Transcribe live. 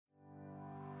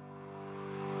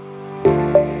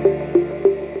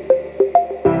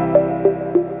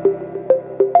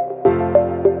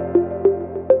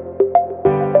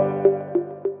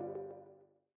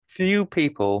Few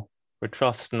people would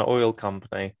trust an oil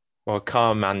company or a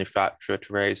car manufacturer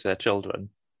to raise their children.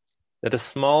 Yet a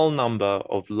small number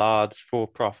of large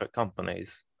for-profit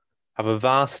companies have a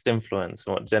vast influence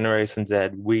on what Generation Z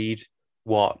read,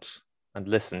 watch, and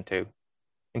listen to.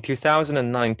 In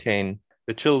 2019,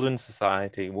 the Children's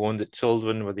Society warned that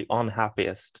children were the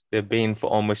unhappiest they've been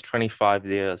for almost 25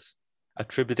 years,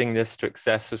 attributing this to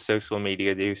excessive social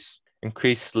media use,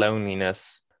 increased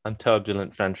loneliness, and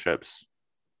turbulent friendships.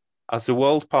 As the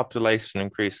world population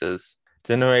increases,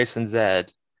 Generation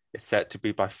Z is set to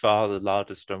be by far the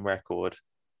largest on record.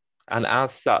 And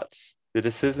as such, the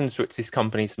decisions which these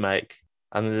companies make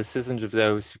and the decisions of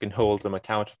those who can hold them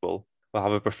accountable will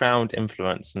have a profound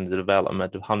influence in the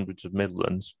development of hundreds of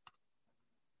millions.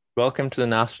 Welcome to the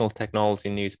National Technology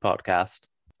News Podcast.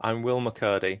 I'm Will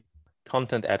McCurdy,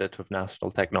 content editor of National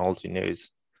Technology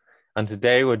News. And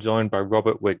today we're joined by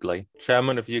Robert Wigley,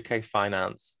 chairman of UK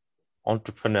Finance,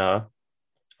 entrepreneur,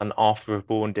 and author of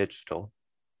Born Digital,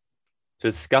 to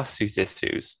discuss these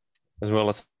issues as well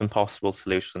as some possible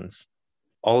solutions.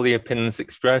 All the opinions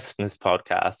expressed in this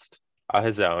podcast are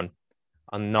his own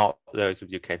and not those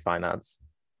of UK Finance.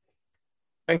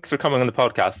 Thanks for coming on the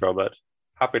podcast, Robert.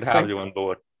 Happy to have you on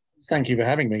board. Thank you for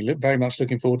having me. Very much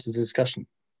looking forward to the discussion.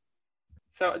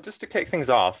 So just to kick things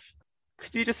off,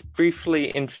 could you just briefly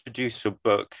introduce your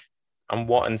book and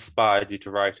what inspired you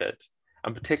to write it?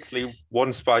 And particularly, what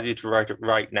inspired you to write it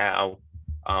right now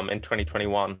in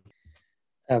 2021?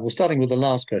 Well, starting with the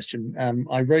last question,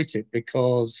 I wrote it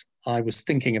because I was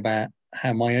thinking about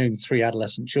how my own 3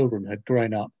 adolescent children had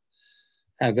grown up,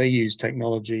 how they used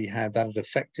technology, how that had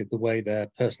affected the way their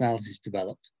personalities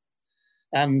developed.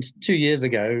 And 2 years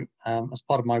ago, as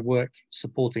part of my work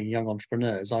supporting young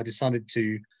entrepreneurs, I decided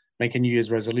to make a New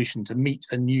Year's resolution to meet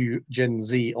a new Gen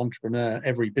Z entrepreneur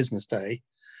every business day.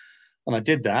 And I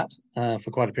did that for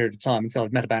quite a period of time until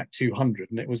I'd met about 200.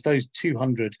 And it was those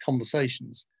 200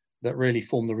 conversations that really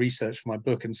formed the research for my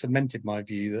book and cemented my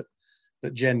view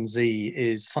that Gen Z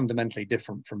is fundamentally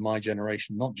different from my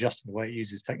generation, not just in the way it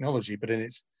uses technology, but in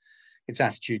its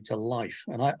attitude to life.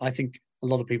 And I think a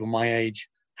lot of people my age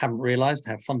haven't realized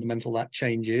how fundamental that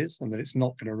change is and that it's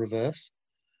not going to reverse.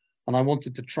 And I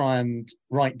wanted to try and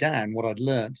write down what I'd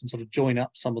learned and sort of join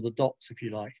up some of the dots, if you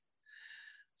like.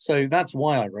 So that's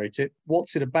why I wrote it.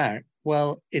 What's it about?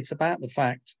 Well, it's about the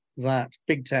fact that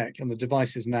BigTech and the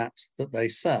devices and apps that they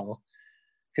sell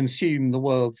consume the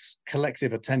world's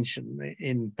collective attention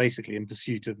in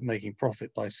pursuit of making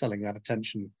profit by selling that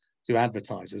attention to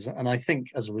advertisers. And I think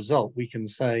as a result, we can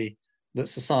say that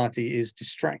society is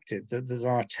distracted, that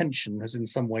our attention has in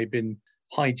some way been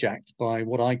hijacked by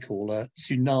what I call a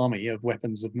tsunami of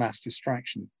weapons of mass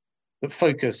distraction that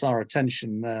focus our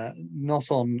attention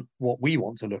not on what we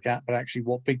want to look at, but actually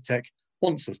what big tech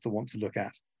wants us to want to look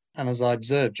at. And as I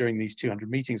observed during these 200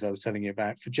 meetings I was telling you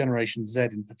about, for Generation Z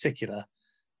in particular,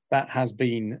 that has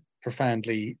been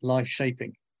profoundly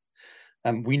life-shaping.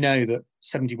 We know that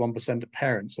 71% of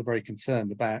parents are very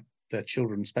concerned about their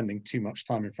children spending too much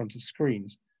time in front of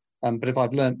screens. But if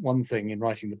I've learned one thing in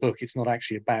writing the book, it's not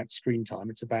actually about screen time,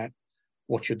 it's about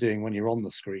what you're doing when you're on the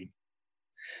screen.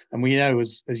 And we know,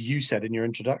 as you said in your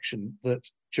introduction, that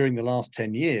during the last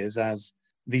 10 years, as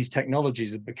these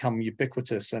technologies have become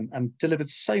ubiquitous and delivered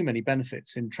so many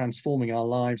benefits in transforming our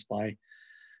lives by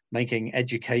making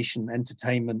education,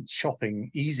 entertainment,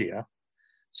 shopping easier,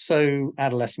 so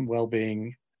adolescent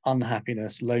well-being,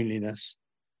 unhappiness, loneliness,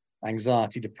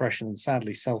 anxiety, depression, and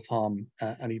sadly self-harm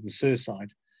and even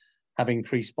suicide have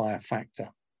increased by a factor.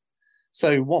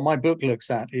 So what my book looks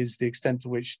at is the extent to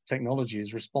which technology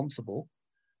is responsible.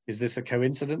 Is this a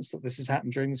coincidence that this has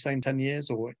happened during the same 10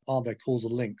 years, or are there causal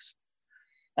links?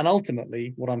 And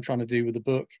ultimately, what I'm trying to do with the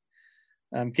book,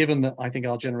 given that I think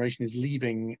our generation is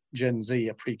leaving Gen Z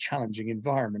a pretty challenging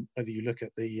environment, whether you look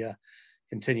at the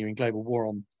continuing global war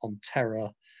on terror,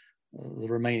 the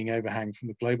remaining overhang from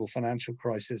the global financial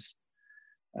crisis,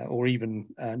 or even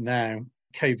now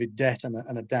COVID debt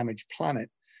and a damaged planet,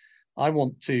 I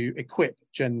want to equip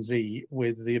Gen Z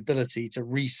with the ability to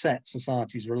reset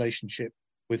society's relationship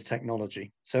with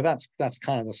technology. So that's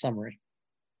kind of the summary.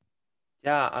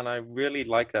 Yeah, and I really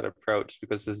like that approach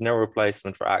because there's no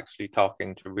replacement for actually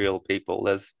talking to real people.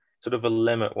 There's sort of a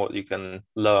limit what you can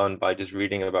learn by just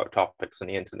reading about topics on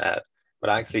the internet, but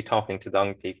actually talking to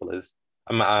young people is,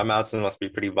 I imagine, must be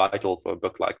pretty vital for a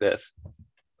book like this.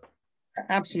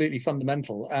 Absolutely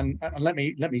fundamental. And let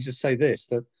me just say this,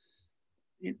 that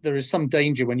there is some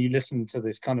danger when you listen to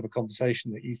this kind of a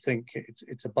conversation that you think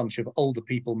it's a bunch of older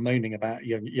people moaning about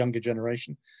younger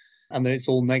generation and that it's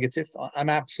all negative. I'm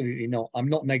absolutely not. I'm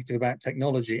not negative about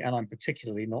technology, and I'm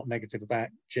particularly not negative about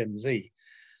Gen Z.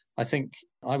 I think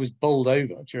I was bowled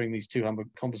over during these 200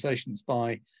 conversations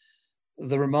by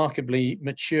the remarkably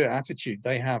mature attitude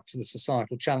they have to the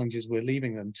societal challenges we're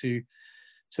leaving them, to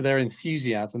their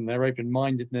enthusiasm, their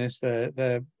open-mindedness,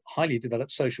 their highly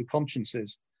developed social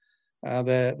consciences,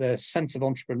 their sense of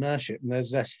entrepreneurship and their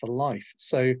zest for life.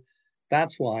 So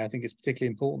that's why I think it's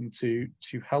particularly important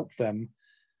to help them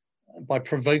by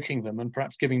provoking them and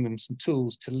perhaps giving them some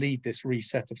tools to lead this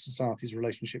reset of society's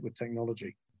relationship with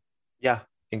technology. Yeah,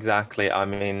 exactly. I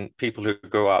mean, people who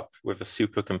grow up with a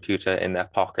supercomputer in their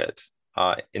pocket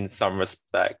are, in some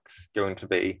respects, going to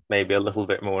be maybe a little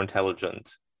bit more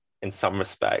intelligent in some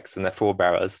respects than their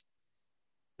forebearers.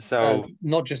 So,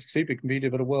 not just a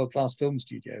supercomputer, but a world-class film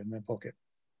studio in their pocket.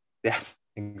 yes,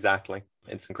 exactly.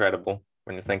 It's incredible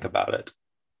when you think about it.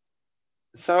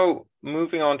 So,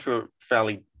 moving on to a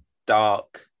fairly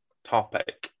dark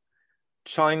topic.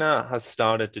 China has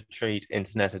started to treat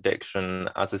internet addiction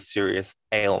as a serious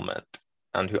ailment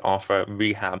and to offer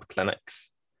rehab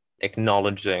clinics,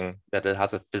 acknowledging that it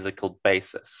has a physical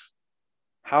basis.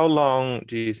 How long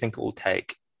do you think it will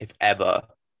take, if ever,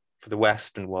 for the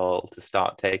Western world to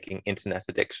start taking internet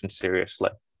addiction seriously?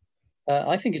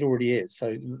 I think it already is.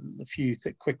 So a few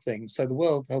quick things. So the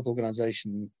World Health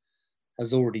Organization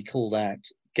has already called out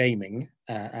gaming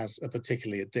as a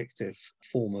particularly addictive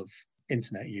form of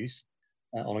internet use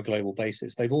on a global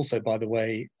basis. They've also, by the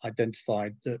way,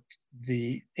 identified that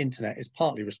the internet is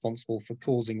partly responsible for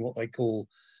causing what they call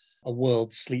a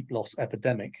world sleep loss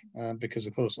epidemic, because,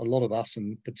 of course, a lot of us,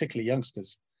 and particularly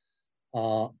youngsters,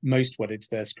 are most wedded to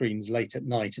their screens late at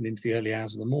night and into the early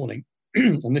hours of the morning.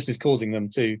 And this is causing them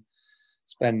to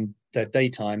spend their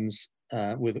daytimes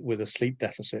with a sleep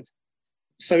deficit.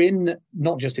 So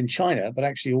not just in China, but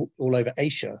actually all over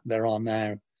Asia, there are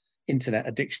now internet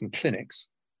addiction clinics.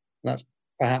 And that's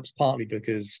perhaps partly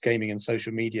because gaming and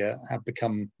social media have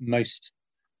become most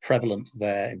prevalent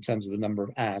there in terms of the number of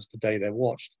hours per day they're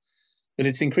watched. But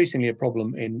it's increasingly a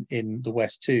problem in the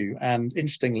West too. And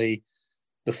interestingly,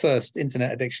 the first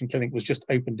internet addiction clinic was just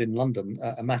opened in London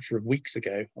a matter of weeks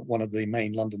ago at one of the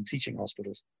main London teaching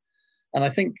hospitals. And I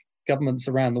think governments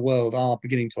around the world are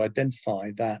beginning to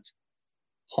identify that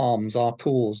harms are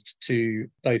caused to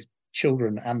both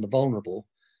children and the vulnerable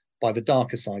by the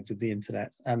darker sides of the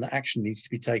internet, and that action needs to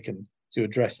be taken to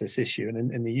address this issue.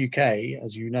 And in the UK,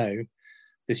 as you know,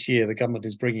 this year the government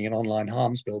is bringing an online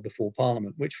harms bill before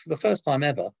Parliament, which for the first time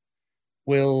ever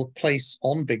will place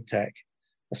on BigTech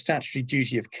a statutory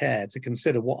duty of care to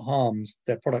consider what harms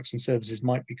their products and services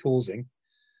might be causing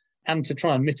and to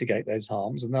try and mitigate those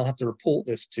harms. And they'll have to report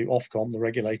this to Ofcom, the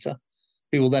regulator,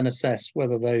 who will then assess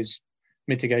whether those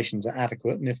mitigations are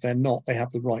adequate. And if they're not, they have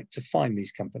the right to fine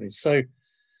these companies. So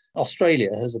Australia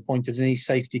has appointed an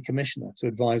e-safety commissioner to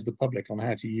advise the public on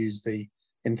how to use the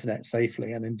internet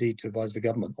safely, and indeed to advise the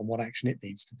government on what action it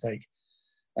needs to take.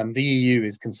 The EU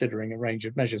is considering a range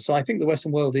of measures. So I think the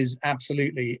Western world is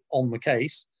absolutely on the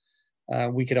case.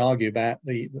 We could argue about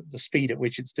the speed at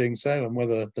which it's doing so and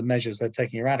whether the measures they're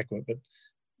taking are adequate, but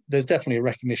there's definitely a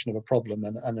recognition of a problem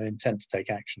and an intent to take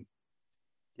action.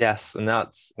 Yes, and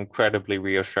that's incredibly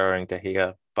reassuring to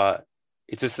hear. But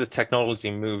it's just the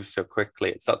technology moves so quickly.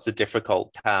 It's such a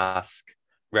difficult task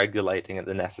regulating at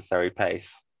the necessary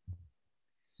pace.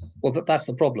 Well, that's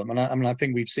the problem. And I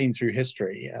think we've seen through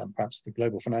history, perhaps the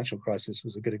global financial crisis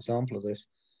was a good example of this.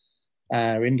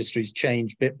 Our industries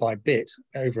change bit by bit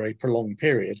over a prolonged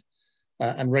period,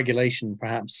 and regulation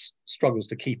perhaps struggles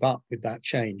to keep up with that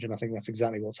change. And I think that's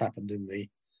exactly what's happened in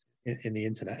the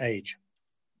internet age.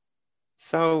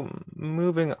 So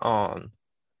moving on,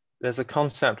 there's a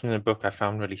concept in the book I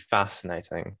found really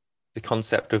fascinating, the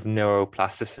concept of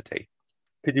neuroplasticity.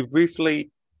 Could you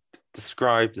briefly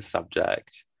describe the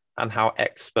subject and how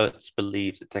experts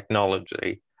believe that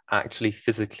technology actually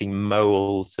physically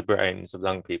molds the brains of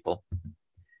young people?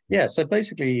 Yeah, so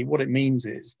basically what it means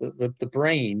is that the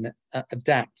brain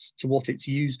adapts to what it's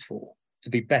used for to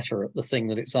be better at the thing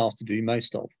that it's asked to do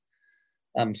most of.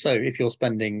 So if you're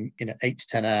spending 8 to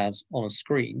 10 hours on a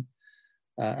screen,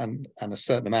 and a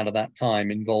certain amount of that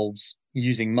time involves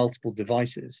using multiple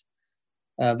devices,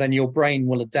 then your brain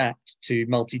will adapt to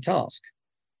multitask.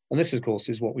 And this, of course,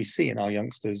 is what we see in our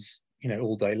youngsters,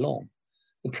 all day long.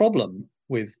 The problem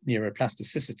with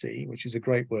neuroplasticity, which is a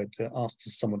great word to ask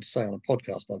someone to say on a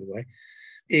podcast, by the way,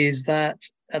 is that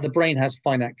the brain has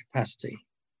finite capacity.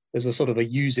 There's a sort of a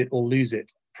use it or lose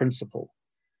it principle,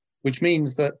 which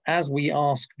means that as we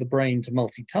ask the brain to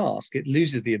multitask, it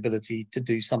loses the ability to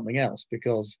do something else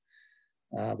because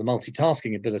the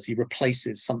multitasking ability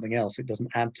replaces something else. It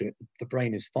doesn't add to it. The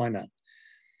brain is finite.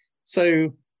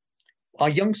 So our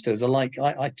youngsters are like,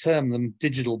 I term them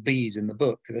digital bees in the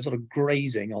book. They're sort of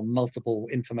grazing on multiple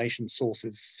information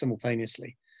sources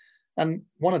simultaneously. And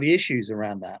one of the issues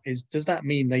around that is, does that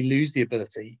mean they lose the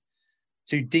ability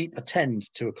to deep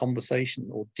attend to a conversation,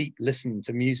 or deep listen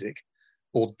to music,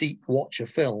 or deep watch a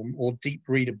film, or deep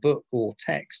read a book or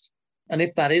text? And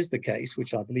if that is the case,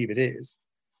 which I believe it is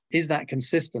that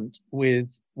consistent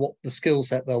with what the skill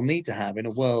set they'll need to have in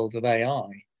a world of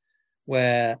AI,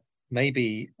 where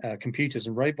maybe computers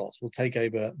and robots will take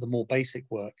over the more basic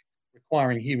work,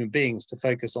 requiring human beings to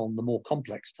focus on the more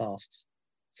complex tasks?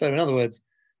 So in other words,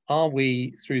 are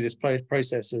we, through this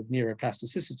process of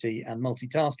neuroplasticity and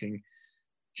multitasking,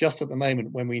 just at the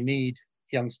moment when we need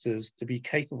youngsters to be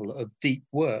capable of deep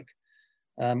work,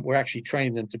 we're actually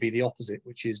training them to be the opposite,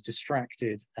 which is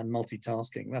distracted and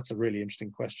multitasking? That's a really interesting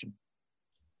question.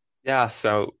 Yeah,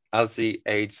 so as the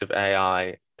age of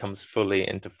AI comes fully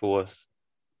into force,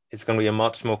 it's going to be a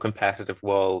much more competitive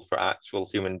world for actual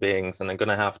human beings, and they're going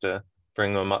to have to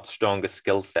bring a much stronger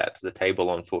skill set to the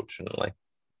table, unfortunately.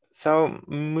 So,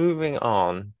 moving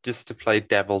on, just to play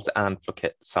devil's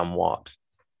advocate somewhat,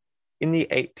 in the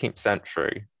 18th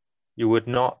century, you would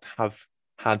not have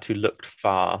had to look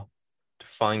far to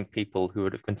find people who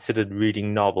would have considered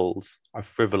reading novels a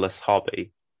frivolous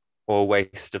hobby or a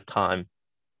waste of time.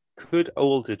 Could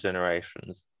older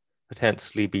generations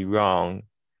potentially be wrong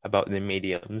about the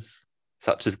mediums,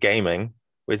 such as gaming,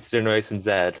 which Generation Z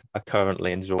are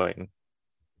currently enjoying?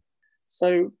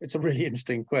 So it's a really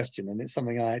interesting question, and it's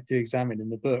something I do examine in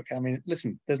the book. I mean,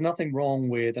 listen, there's nothing wrong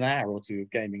with an hour or two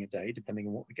of gaming a day, depending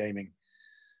on what the gaming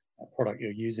product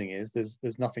you're using is.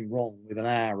 There's nothing wrong with an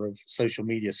hour of social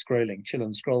media scrolling, chill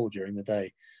and scroll during the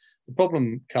day. The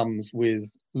problem comes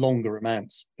with longer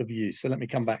amounts of use. So let me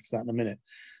come back to that in a minute.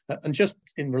 And just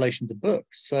in relation to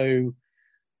books, so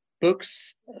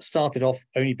books started off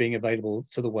only being available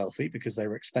to the wealthy because they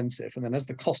were expensive. And then as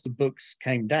the cost of books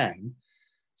came down,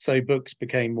 so books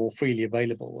became more freely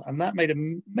available. And that made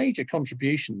a major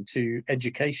contribution to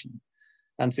education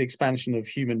and to the expansion of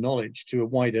human knowledge to a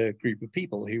wider group of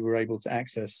people who were able to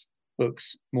access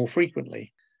books more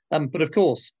frequently. But of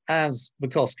course, as the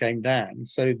cost came down,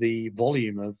 so the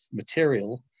volume of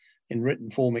material in written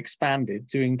form expanded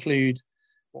to include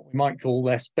what we might call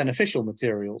less beneficial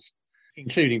materials,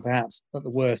 including perhaps at the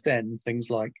worst end, things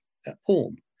like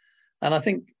porn. And I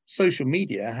think social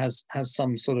media has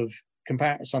some sort of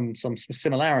some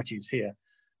similarities here.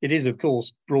 It is, of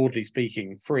course, broadly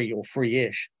speaking, free or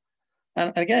free-ish.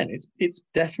 And again, it's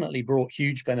definitely brought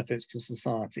huge benefits to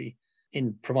society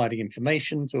in providing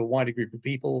information to a wider group of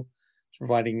people,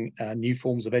 providing new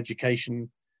forms of education,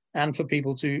 and for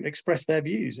people to express their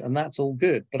views. And that's all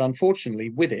good. But unfortunately,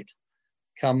 with it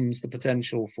comes the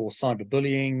potential for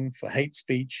cyberbullying, for hate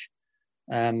speech,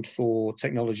 and for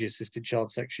technology-assisted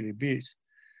child sexual abuse.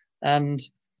 And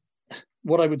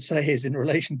what I would say is, in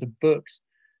relation to books,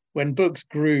 when books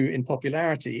grew in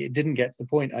popularity, it didn't get to the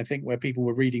point, I think, where people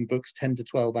were reading books 10 to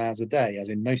 12 hours a day, as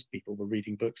in most people were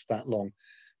reading books that long,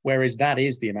 whereas that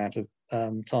is the amount of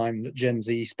time that Gen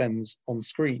Z spends on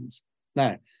screens.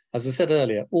 Now, as I said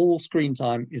earlier, all screen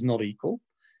time is not equal.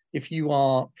 If you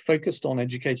are focused on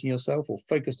educating yourself or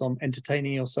focused on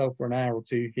entertaining yourself for an hour or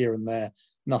two here and there,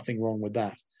 nothing wrong with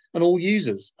that. And all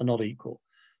users are not equal.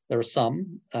 There are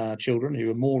some children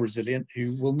who are more resilient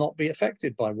who will not be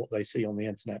affected by what they see on the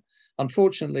internet.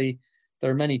 Unfortunately, there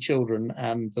are many children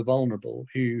and the vulnerable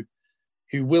who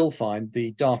will find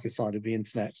the darker side of the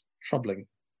internet troubling.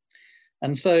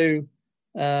 And so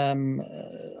I'm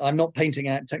not painting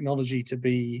out technology to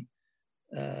be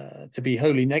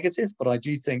wholly negative, but I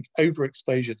do think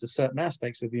overexposure to certain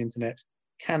aspects of the internet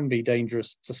can be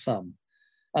dangerous to some.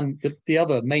 And the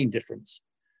other main difference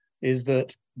is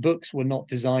that books were not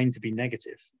designed to be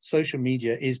negative. Social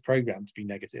media is programmed to be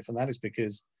negative, and that is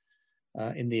because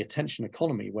in the attention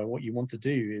economy, where what you want to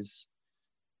do is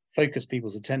focus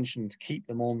people's attention to keep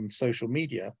them on social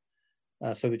media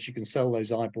so that you can sell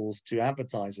those eyeballs to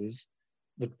advertisers,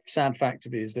 the sad fact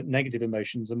is that negative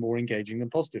emotions are more engaging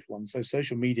than positive ones. So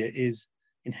social media is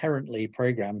inherently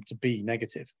programmed to be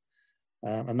negative.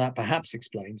 And that perhaps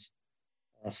explains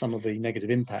some of the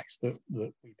negative impacts that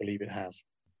we believe it has.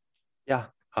 Yeah,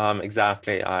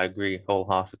 exactly. I agree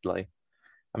wholeheartedly.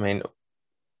 I mean,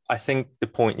 I think the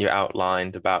point you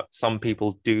outlined about some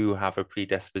people do have a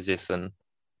predisposition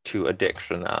to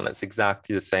addiction, and it's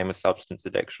exactly the same as substance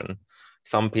addiction.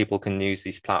 Some people can use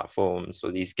these platforms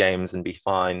or these games and be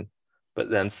fine, but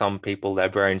then some people, their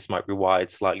brains might be wired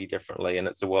slightly differently, and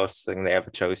it's the worst thing they ever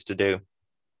chose to do.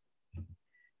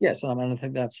 Yes, I mean, I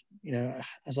think that's,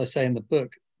 as I say in the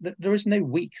book, there is no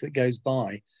week that goes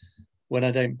by when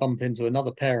I don't bump into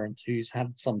another parent who's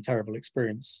had some terrible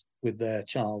experience with their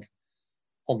child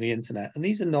on the internet. And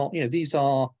these are not, these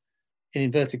are, in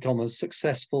inverted commas,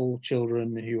 successful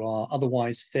children who are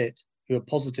otherwise fit, who are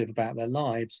positive about their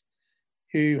lives,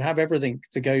 who have everything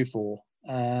to go for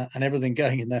and everything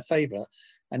going in their favor.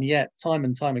 And yet, time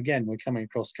and time again, we're coming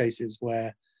across cases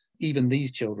where even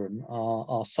these children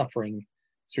are suffering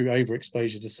through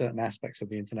overexposure to certain aspects of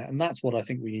the internet. And that's what I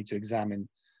think we need to examine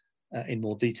in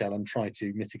more detail and try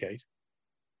to mitigate.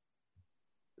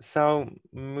 So,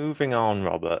 moving on,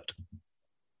 Robert,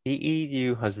 the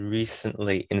EU has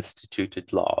recently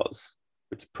instituted laws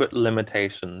which put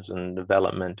limitations on the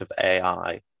development of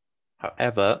AI.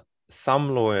 However,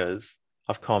 some lawyers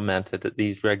have commented that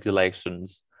these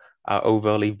regulations are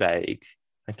overly vague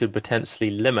and could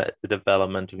potentially limit the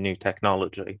development of new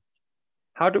technology.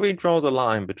 How do we draw the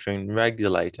line between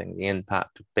regulating the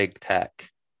impact of big tech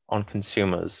on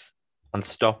consumers and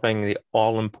stopping the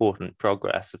all-important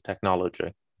progress of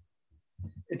technology?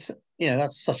 It's,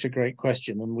 that's such a great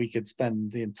question, and we could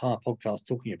spend the entire podcast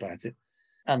talking about it.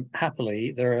 And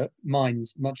happily, there are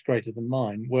minds much greater than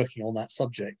mine working on that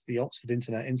subject. The Oxford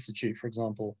Internet Institute, for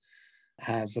example,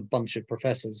 has a bunch of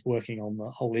professors working on the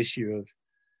whole issue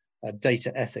of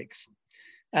data ethics.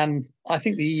 And I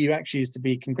think the EU actually is to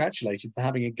be congratulated for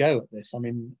having a go at this. I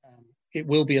mean, it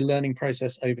will be a learning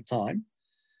process over time,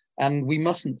 and we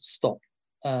mustn't stop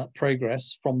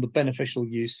progress from the beneficial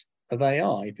use of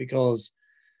AI, because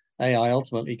AI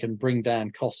ultimately can bring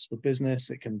down costs for business,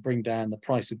 it can bring down the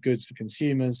price of goods for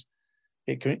consumers,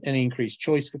 it can increase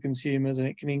choice for consumers, and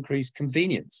it can increase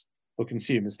convenience for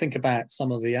consumers. Think about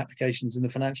some of the applications in the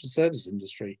financial services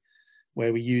industry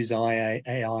where we use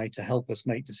AI to help us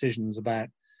make decisions about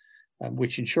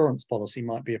which insurance policy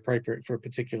might be appropriate for a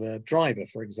particular driver,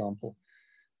 for example,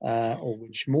 or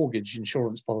which mortgage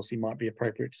insurance policy might be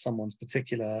appropriate to someone's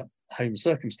particular home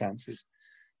circumstances.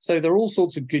 So there are all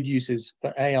sorts of good uses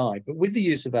for AI, but with the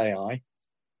use of AI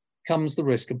comes the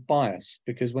risk of bias,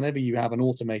 because whenever you have an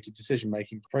automated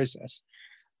decision-making process,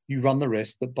 you run the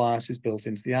risk that bias is built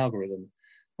into the algorithm.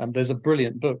 There's a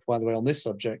brilliant book, by the way, on this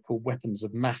subject called Weapons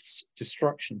of Maths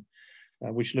Destruction,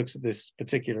 which looks at this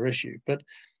particular issue. But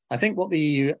I think what the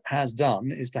EU has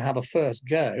done is to have a first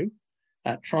go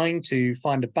at trying to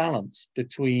find a balance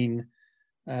between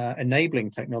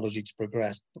enabling technology to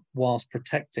progress whilst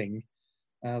protecting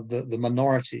the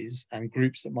minorities and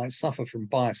groups that might suffer from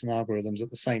bias and algorithms at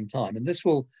the same time. And this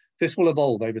will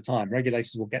evolve over time.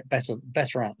 Regulators will get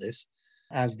better at this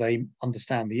as they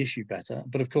understand the issue better.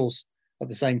 But of course, at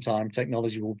the same time,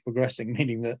 technology will be progressing,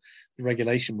 meaning that the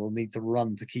regulation will need to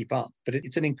run to keep up. But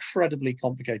it's an incredibly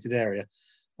complicated area.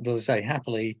 But as I say,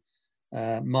 happily,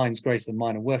 minds greater than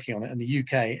mine are working on it. And the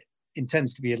UK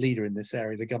intends to be a leader in this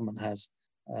area. The government has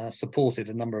supported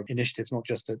a number of initiatives, not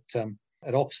just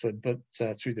at Oxford, but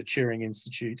through the Turing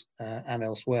Institute and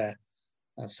elsewhere,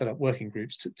 set up working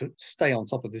groups to stay on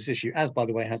top of this issue, as, by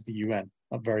the way, has the UN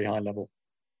at very high level.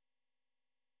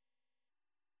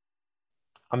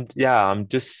 I'm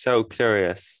just so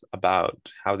curious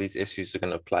about how these issues are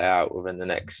going to play out within the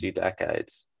next few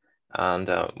decades, and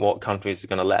what countries are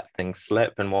going to let things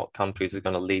slip and what countries are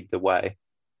going to lead the way.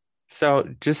 So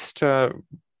just to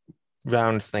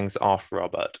round things off,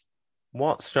 Robert,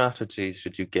 what strategies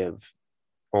would you give,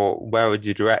 or where would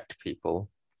you direct people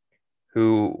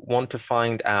who want to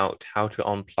find out how to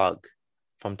unplug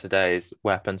from today's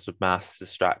weapons of mass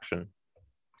distraction?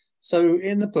 So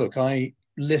in the book, I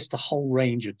list a whole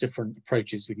range of different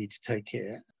approaches we need to take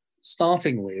here,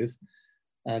 starting with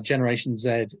Generation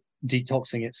Z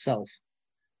detoxing itself.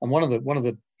 And one of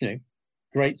the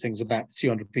great things about the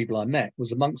 200 people I met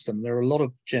was, amongst them, there are a lot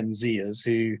of Gen Zers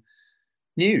who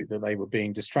knew that they were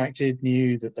being distracted,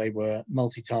 knew that they were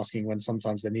multitasking when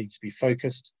sometimes they needed to be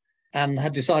focused, and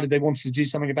had decided they wanted to do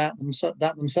something about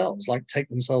that themselves, like take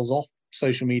themselves off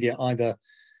social media, either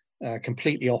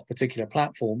completely off particular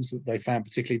platforms that they found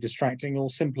particularly distracting, or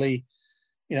simply,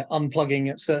 unplugging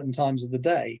at certain times of the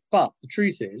day. But the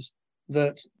truth is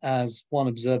that, as one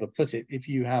observer put it, if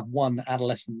you have one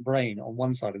adolescent brain on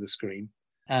one side of the screen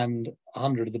and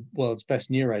 100 of the world's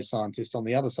best neuroscientists on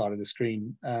the other side of the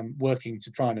screen working to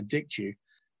try and addict you,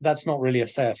 that's not really a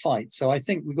fair fight. So I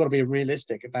think we've got to be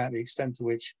realistic about the extent to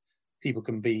which people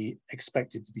can be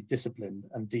expected to be disciplined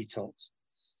and detox.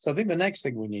 So I think the next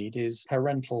thing we need is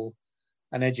parental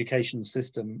and education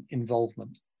system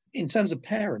involvement. In terms of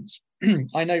parents,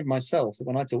 I know myself that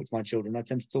when I talk to my children, I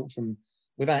tend to talk to them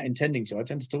without intending to. I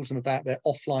tend to talk to them about their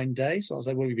offline day. So I'll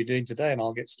say, what have you been doing today? And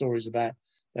I'll get stories about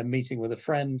them meeting with a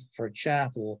friend for a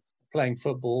chat, or playing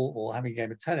football, or having a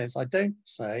game of tennis. I don't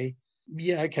say,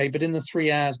 Yeah, okay, but in the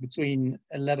 3 hours between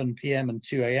 11 p.m. and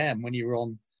 2 a.m. when you were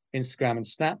on Instagram and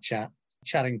Snapchat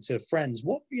chatting to friends, who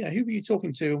were you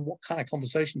talking to and what kind of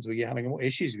conversations were you having and what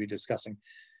issues were you discussing?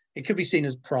 It could be seen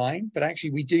as prying, but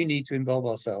actually we do need to involve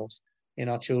ourselves in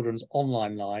our children's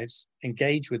online lives,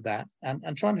 engage with that,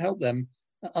 and try and help them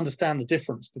understand the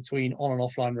difference between on and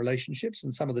offline relationships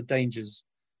and some of the dangers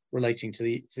relating to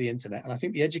the internet. And I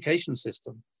think the education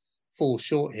system falls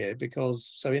short here because,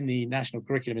 so in the national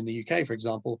curriculum in the UK, for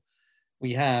example,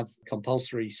 we have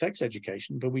compulsory sex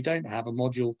education, but we don't have a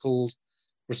module called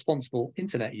responsible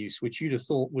internet use, which you'd have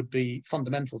thought would be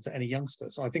fundamental to any youngster.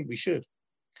 So I think we should.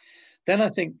 Then I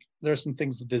think there are some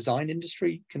things the design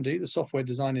industry can do. The software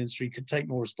design industry could take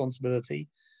more responsibility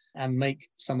and make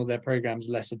some of their programs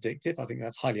less addictive. I think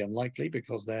that's highly unlikely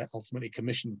because they're ultimately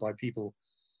commissioned by people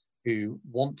who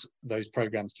want those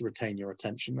programs to retain your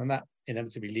attention. And that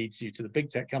inevitably leads you to the big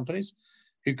tech companies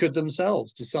who could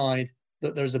themselves decide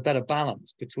that there's a better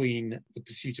balance between the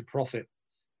pursuit of profit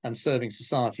and serving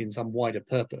society in some wider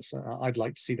purpose. I'd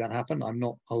like to see that happen. I'm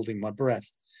not holding my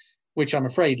breath, which I'm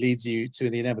afraid leads you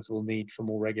to the inevitable need for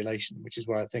more regulation, which is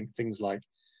where I think things like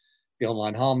the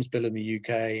Online Harms Bill in the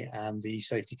UK and the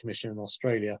Safety Commission in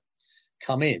Australia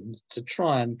come in to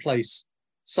try and place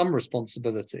some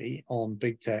responsibility on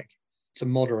big tech to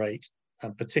moderate,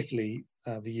 particularly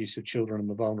the use of children and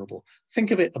the vulnerable. Think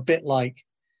of it a bit like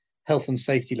health and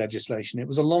safety legislation. It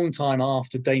was a long time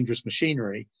after dangerous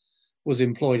machinery was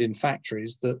employed in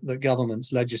factories that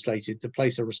governments legislated to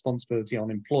place a responsibility on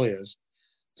employers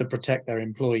to protect their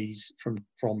employees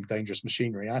from dangerous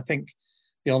machinery. I think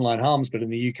the Online Harms Bill in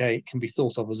the UK can be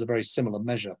thought of as a very similar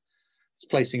measure. It's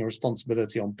placing a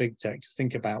responsibility on big tech to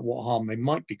think about what harm they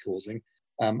might be causing,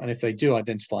 and if they do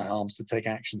identify harms, to take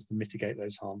actions to mitigate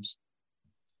those harms.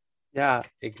 Yeah,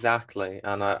 exactly.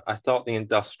 And I thought the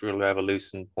Industrial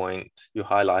Revolution point you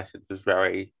highlighted was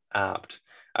very apt.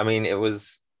 I mean, it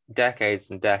was decades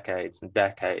and decades and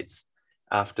decades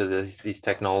after these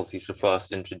technologies were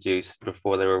first introduced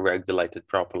before they were regulated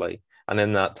properly. And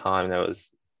in that time, there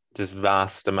was this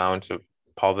vast amount of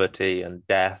poverty and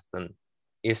death and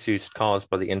issues caused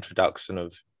by the introduction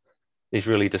of these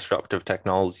really disruptive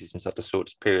technologies in such a short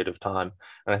period of time.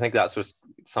 And I think that's just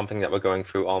something that we're going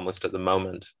through almost at the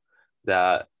moment,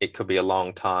 that it could be a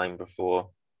long time before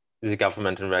the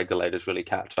government and regulators really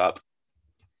catch up.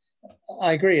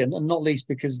 I agree, and not least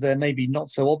because they're maybe not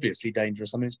so obviously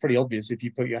dangerous. I mean, it's pretty obvious if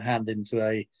you put your hand into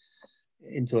a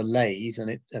lathe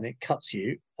and it cuts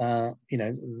you.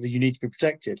 You need to be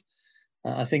protected.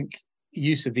 I think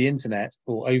use of the internet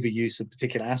or overuse of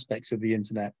particular aspects of the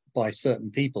internet by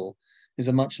certain people is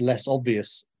a much less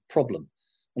obvious problem.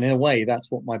 And in a way,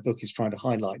 that's what my book is trying to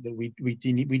highlight, that we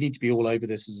need to be all over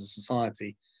this as a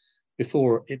society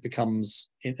before it becomes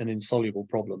an insoluble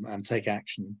problem and take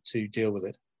action to deal with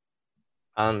it.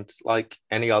 And like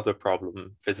any other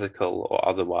problem, physical or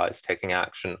otherwise, taking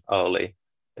action early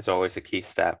is always a key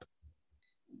step.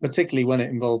 Particularly when it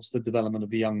involves the development of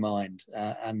the young mind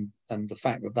and the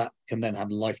fact that can then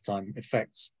have lifetime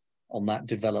effects on that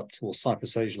developed or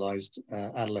psychosocialized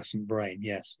adolescent brain.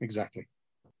 Yes, exactly.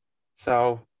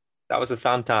 So that was a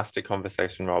fantastic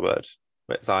conversation, Robert,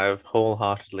 which I have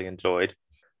wholeheartedly enjoyed.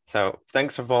 So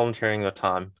thanks for volunteering your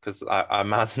time, because I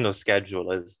imagine your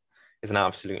schedule is an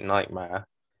absolute nightmare.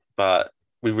 But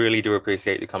we really do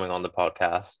appreciate you coming on the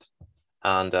podcast.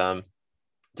 And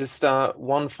just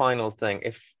one final thing,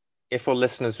 if our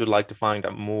listeners would like to find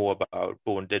out more about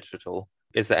Born Digital,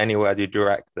 is there anywhere you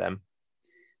direct them?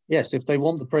 Yes, if they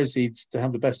want the proceeds to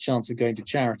have the best chance of going to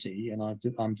charity, and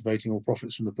I'm devoting all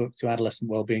profits from the book to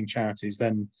adolescent wellbeing charities,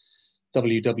 then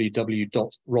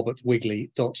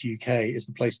www.robertwigley.uk is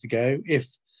the place to go. If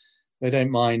they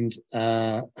don't mind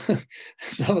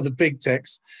some of the big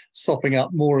techs sopping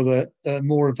up more of that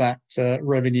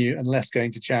revenue and less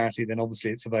going to charity, then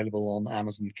obviously it's available on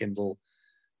Amazon, Kindle,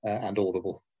 and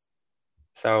Audible.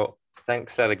 So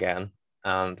thanks yet again,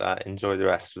 and enjoy the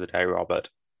rest of the day, Robert.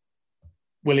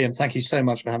 William, thank you so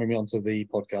much for having me onto the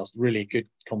podcast. Really good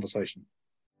conversation.